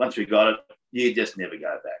 Once we got it, you just never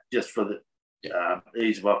go back. Just for the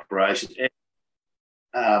ease of operation,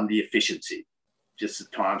 and, the efficiency, just the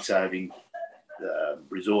time saving,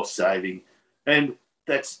 resource saving, and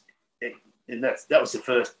that was the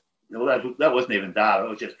first. That wasn't even data. It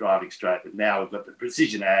was just driving straight. But now we've got the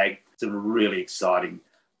precision ag. Some really exciting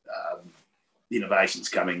innovations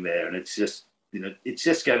coming there, and it's just going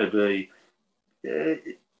to be.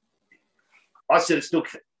 I still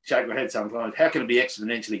shake my head sometimes. How can it be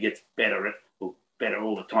exponentially gets better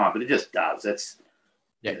all the time? But it just does. That's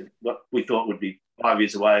what we thought would be 5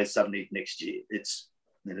 years away is suddenly next year. That's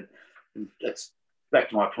back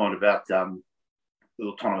to my point about the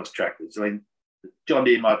autonomous tractors. I mean, John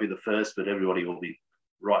Deere might be the first, but everybody will be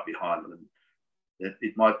right behind them. And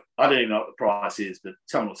it might. I don't even know what the price is, but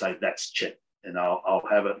someone will say that's cheap, and I'll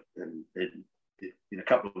have it. And in a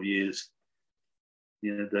couple of years,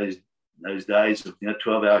 those days of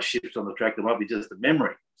 12-hour shifts on the tractor might be just a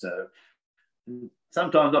memory. So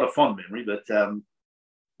sometimes not a fond memory, but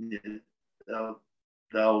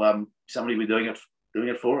they'll somebody will be doing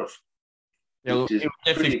it for us. Yeah, which is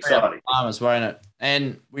definitely pretty exciting. Farmers, won't it?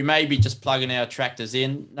 And we may be just plugging our tractors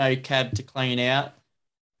in, no cab to clean out,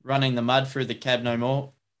 running the mud through the cab no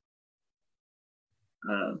more.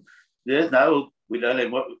 We don't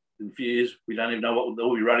even in a few years we don't even know what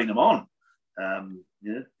we'll be running them on.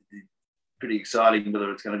 Pretty exciting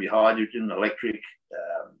whether it's going to be hydrogen, electric.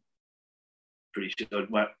 Pretty sure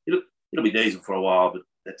it'll be diesel for a while, but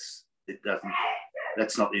that's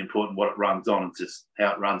not the important what it runs on. It's just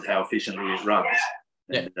how it runs, how efficiently it runs.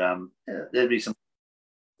 Yeah. And there'd be some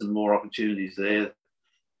more opportunities there.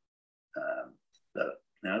 But,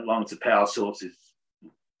 as long as the power source is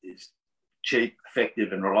cheap,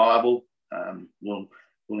 effective, and reliable, we'll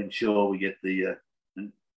ensure we get the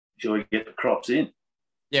crops in.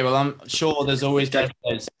 Yeah, well, I'm sure there's always going to be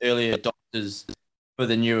those early adopters for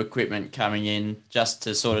the new equipment coming in just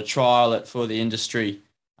to sort of trial it for the industry.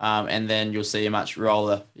 And then you'll see a much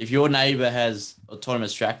roller. If your neighbour has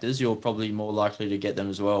autonomous tractors, you're probably more likely to get them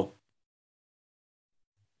as well.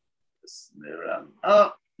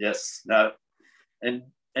 Yes, no, and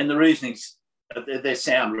the reasonings, they're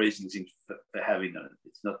sound reasons for having it.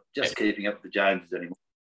 It's not just keeping up with the Joneses anymore.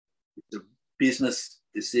 It's a business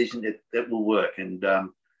decision that will work. And now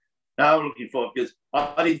I'm looking forward, because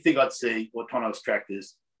I didn't think I'd see autonomous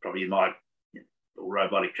tractors probably or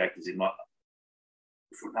robotic tractors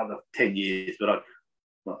for another 10 years, but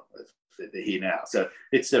they're here now. So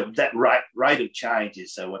it's that rate of change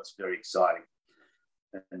is what's very exciting.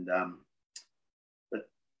 And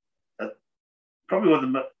but probably one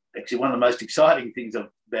of the most exciting things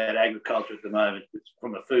about agriculture at the moment,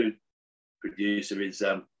 from a food producer, is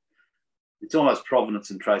it's almost provenance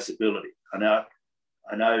and traceability. I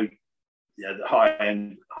know, the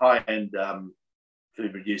high-end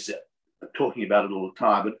food producer are talking about it all the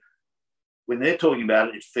time, but when they're talking about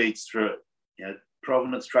it, it feeds through it.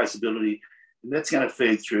 Provenance, traceability, and that's going to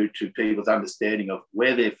feed through to people's understanding of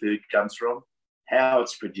where their food comes from, how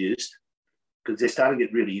it's produced, because they're starting to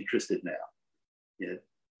get really interested now.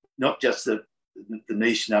 Not just the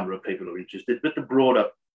niche number of people who are interested, but the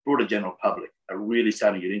broader general public are really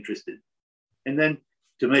starting to get interested. And then,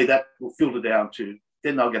 to me, that will filter down to,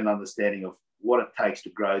 then they'll get an understanding of what it takes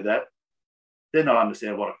to grow that. Then they'll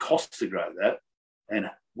understand what it costs to grow that, and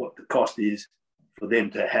what the cost is for them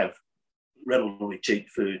to have relatively cheap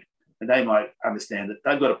food. And they might understand that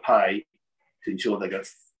they've got to pay to ensure they've got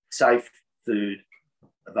safe food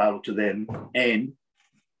available to them, and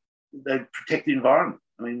they protect the environment.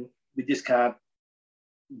 I mean, we can't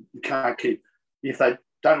keep, if they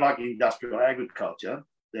don't like industrial agriculture,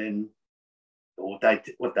 then, or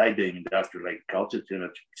what they deem industrial agriculture, too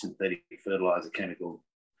much synthetic fertilizer, chemical,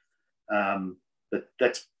 but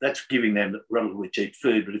that's giving them relatively cheap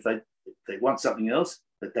food. But if they want something else,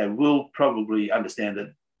 that they will probably understand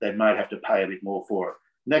that they might have to pay a bit more for it.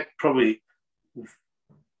 And that probably will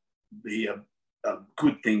be a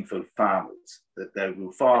good thing for farmers, that they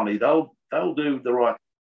will finally, they'll do the right,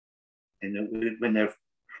 and when they're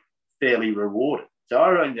fairly rewarded. So I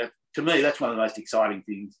reckon to me, that's one of the most exciting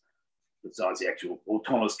things, besides the actual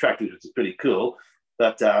autonomous tractors, which is pretty cool.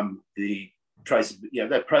 But the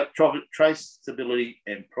traceability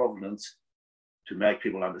and provenance to make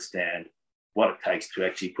people understand what it takes to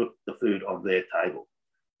actually put the food on their table,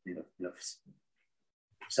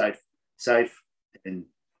 safe, and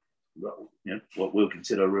what we'll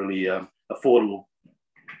consider really affordable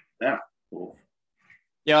manner.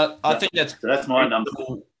 Yeah, I think that's my number.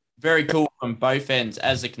 Very cool from both ends,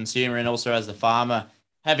 as a consumer and also as the farmer,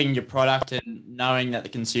 having your product and knowing that the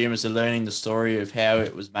consumers are learning the story of how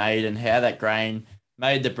it was made and how that grain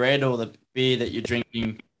made the bread or the beer that you're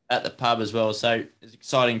drinking at the pub as well. So it's an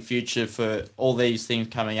exciting future for all these things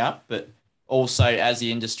coming up, but also as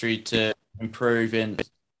the industry to improve and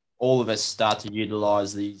all of us start to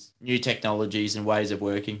utilize these new technologies and ways of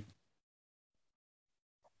working.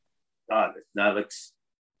 No, that's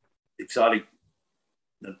exciting.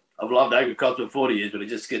 I've loved agriculture for 40 years, but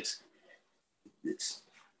it's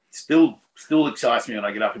still excites me when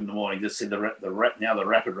I get up in the morning. Just see the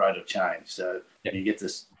rapid rate of change. So you get to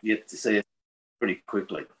see it pretty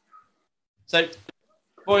quickly. So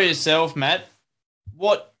for yourself, Matt,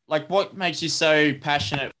 what makes you so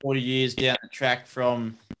passionate 40 years down the track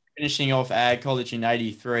from finishing off ag college in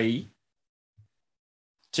 83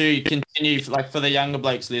 to continue, like for the younger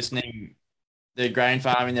blokes listening, the grain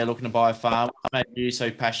farming, they're looking to buy a farm. What made you so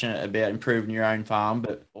passionate about improving your own farm,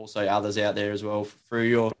 but also others out there as well through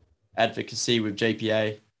your advocacy with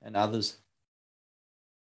GPA and others?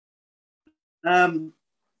 I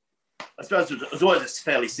suppose it was always a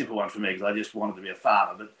fairly simple one for me because I just wanted to be a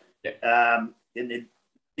farmer. But and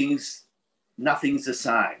nothing's the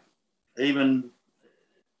same. Even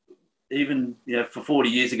for 40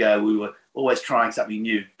 years ago, we were always trying something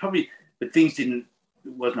new. Probably, but it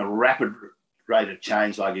wasn't a rapid rate of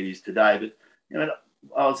change like it is today. But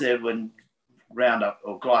I was there when Roundup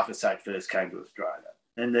or glyphosate first came to Australia,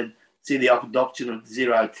 and then see the adoption of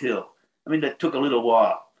zero till. I mean, that took a little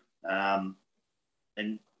while, and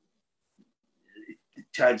it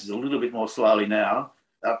changes a little bit more slowly now.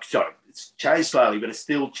 It's changed slowly, but it's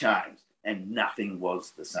still changed, and nothing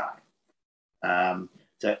was the same.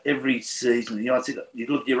 So every season, you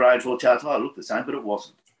look at your rainfall charts, it looked the same, but it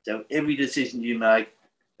wasn't. So every decision you make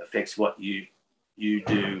affects what you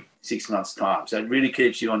do 6 months' time. So it really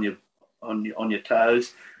keeps you on your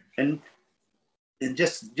toes, and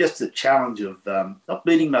just the challenge of not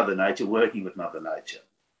beating Mother Nature, working with Mother Nature,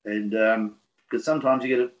 and because sometimes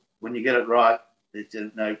when you get it right, it's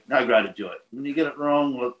no greater joy. When you get it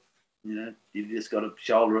wrong, look, you've just got to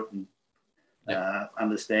shoulder it and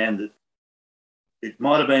understand that it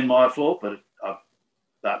might have been my fault, but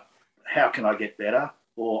how can I get better?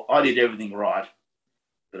 Or I did everything right,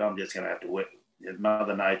 but I'm just going to have to work.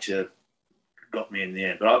 Mother Nature got me in the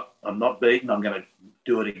end, but I'm not beaten. I'm going to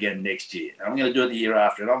do it again next year. And I'm going to do it the year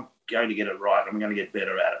after, and I'm going to get it right. I'm going to get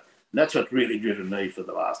better at it. And that's what's really driven me for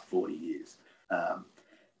the last 40 years.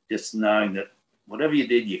 Just knowing that whatever you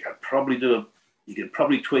did, you can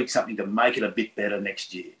probably tweak something to make it a bit better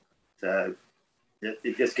next year. So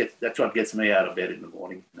that's what gets me out of bed in the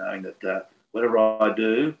morning, knowing that whatever I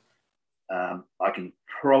do, I can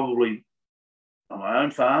probably, on my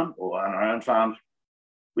own farm or on our own farms,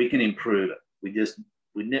 we can improve it.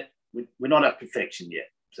 We're not at perfection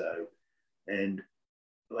yet. So, and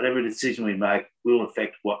whatever decision we make will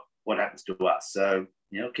affect what happens to us. So,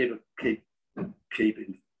 keep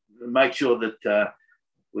make sure that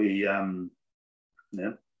we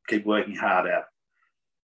keep working hard out.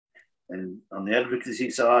 And on the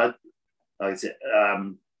advocacy side, like I said,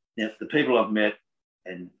 the people I've met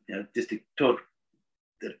and just to talk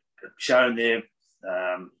that have shown their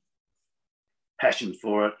passion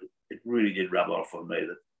for it, it really did rub off on me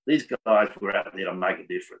that these guys were out there to make a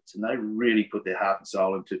difference, and they really put their heart and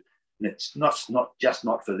soul into it. And it's not just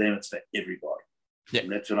for them; it's for everybody. Yeah.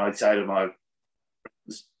 And that's what I say to my,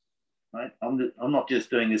 mate, I'm not just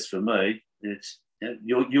doing this for me. It's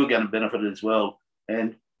you're going to benefit as well.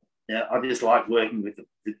 And I just like working with the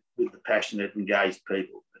passionate, engaged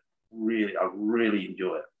people. I really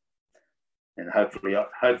enjoy it, and hopefully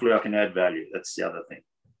I can add value. That's the other thing.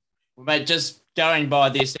 Well, mate, just going by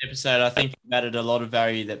this episode, I think you've added a lot of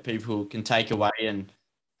value that people can take away and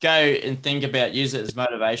go and think about, use it as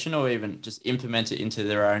motivation, or even just implement it into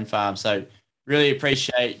their own farm. So really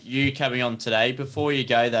appreciate you coming on today. Before you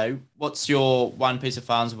go, though, what's your one piece of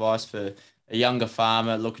farms advice for a younger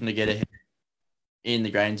farmer looking to get ahead in the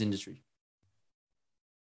grains industry?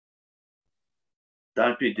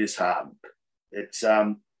 Don't be disheartened. It's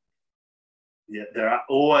there are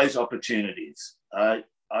always opportunities.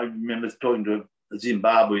 I remember talking to a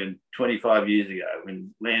Zimbabwean 25 years ago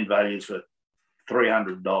when land values were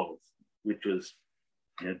 $300, which was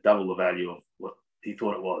double the value of what he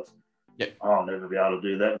thought it was. Yep. I'll never be able to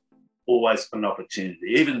do that. Always an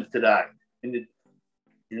opportunity, even today. And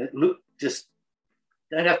look, just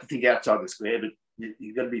don't have to think outside the square, but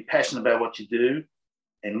you've got to be passionate about what you do,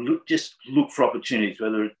 and look for opportunities,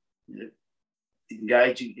 whether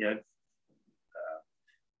engaging,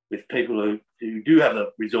 with people who do have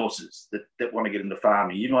the resources that want to get into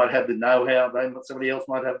farming. You might have the know-how, somebody else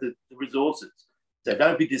might have the resources. So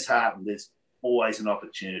don't be disheartened. There's always an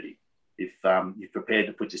opportunity if you're prepared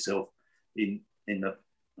to put yourself in the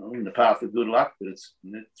path of good luck, but it's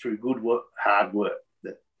through good work, hard work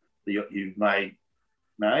that you may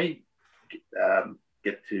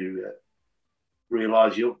get to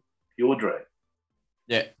realise your dream.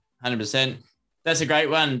 Yeah, 100%. That's a great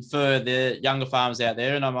one for the younger farmers out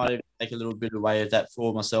there, and I might even take a little bit away of that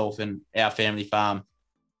for myself and our family farm.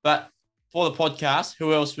 But for the podcast,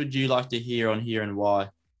 who else would you like to hear on here and why?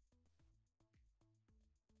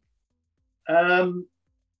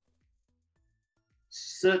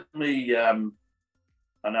 Certainly, I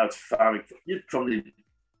know farming from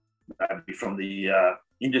the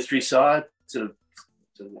industry side. So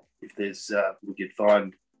if there's we could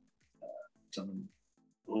find some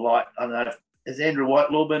light. I don't know. Has Andrew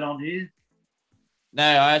Whitelaw been on here? No,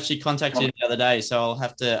 I actually contacted him the other day, so I'll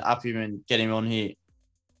have to up him and get him on here.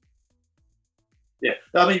 Yeah,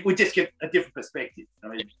 I mean, we just get a different perspective. I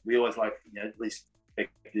mean, we always like at least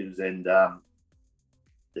perspectives, and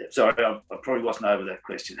sorry, I probably wasn't over that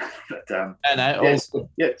question, but to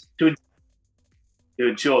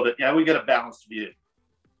ensure that we get a balanced view.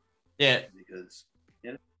 Yeah, because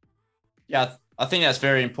I think that's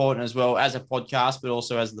very important as well as a podcast, but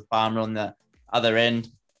also as the farmer on the other end.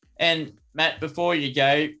 And Matt, before you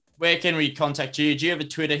go, where can we contact you? Do you have a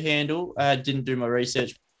Twitter handle? I didn't do my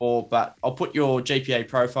research before, but I'll put your GPA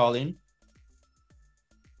profile in.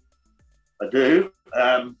 I do.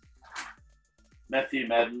 Matthew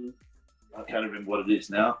Madden. I can't remember what it is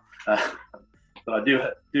now, but I do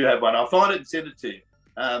have one. I'll find it and send it to you.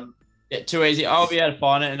 Too easy. I'll be able to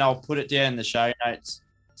find it and I'll put it down in the show notes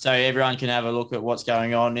so everyone can have a look at what's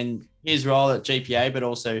going on in his role at GPA, but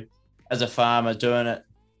also as a farmer doing it,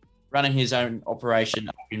 running his own operation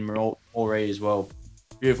up in Moree as well.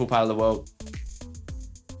 Beautiful part of the world.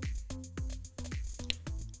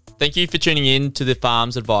 Thank you for tuning in to the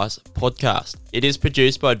Farms Advice podcast. It is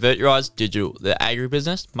produced by AdvertYourEyes Digital, the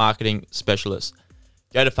agribusiness marketing specialist.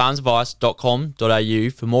 Go to farmsadvice.com.au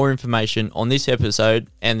for more information on this episode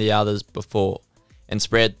and the others before, and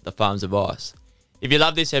spread the farm's advice. If you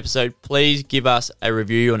love this episode, please give us a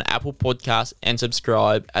review on Apple Podcasts and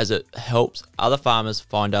subscribe, as it helps other farmers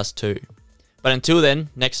find us too. But until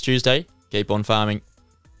then, next Tuesday, keep on farming.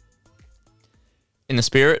 In the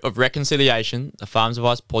spirit of reconciliation, the Farms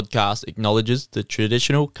Advice podcast acknowledges the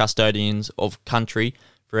traditional custodians of country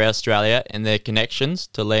throughout Australia and their connections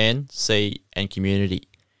to land, sea and community.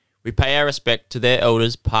 We pay our respect to their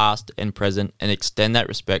elders past and present, and extend that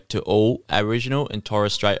respect to all Aboriginal and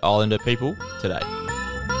Torres Strait Islander people today.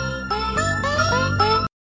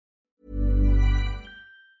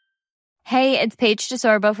 Hey, it's Paige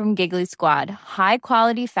DeSorbo from Giggly Squad. High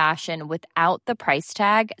quality fashion without the price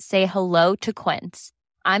tag. Say hello to Quince.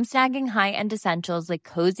 I'm snagging high-end essentials like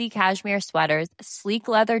cozy cashmere sweaters, sleek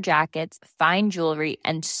leather jackets, fine jewelry,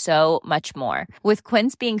 and so much more. With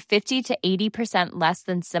Quince being 50 to 80% less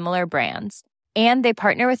than similar brands. And they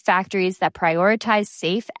partner with factories that prioritize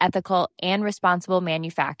safe, ethical, and responsible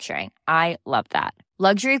manufacturing. I love that.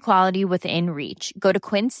 Luxury quality within reach. Go to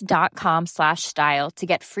quince.com/style to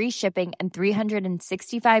get free shipping and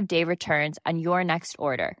 365-day returns on your next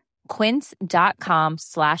order.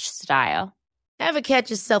 Quince.com/style. Ever catch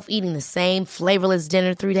yourself eating the same flavorless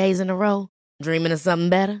dinner 3 days in a row? Dreaming of something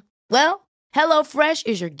better? Well, HelloFresh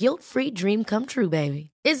is your guilt-free dream come true, baby.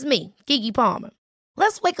 It's me, Keke Palmer.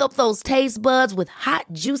 Let's wake up those taste buds with hot,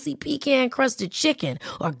 juicy pecan-crusted chicken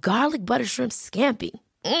or garlic butter shrimp scampi.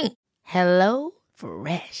 Hello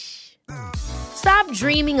Fresh. Stop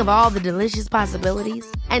dreaming of all the delicious possibilities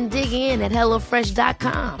and dig in at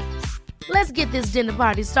HelloFresh.com. Let's get this dinner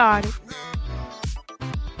party started.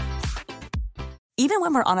 Even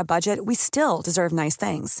when we're on a budget, we still deserve nice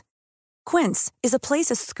things. Quince is a place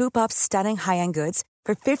to scoop up stunning high-end goods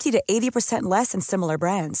for 50 to 80% less than similar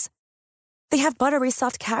brands. They have buttery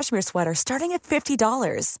soft cashmere sweaters starting at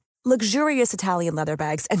 $50, luxurious Italian leather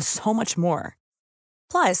bags, and so much more.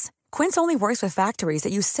 Plus, Quince only works with factories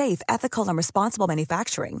that use safe, ethical, and responsible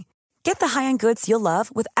manufacturing. Get the high-end goods you'll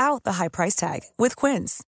love without the high price tag with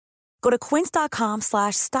Quince. Go to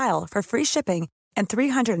quince.com/style for free shipping and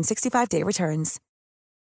 365-day returns.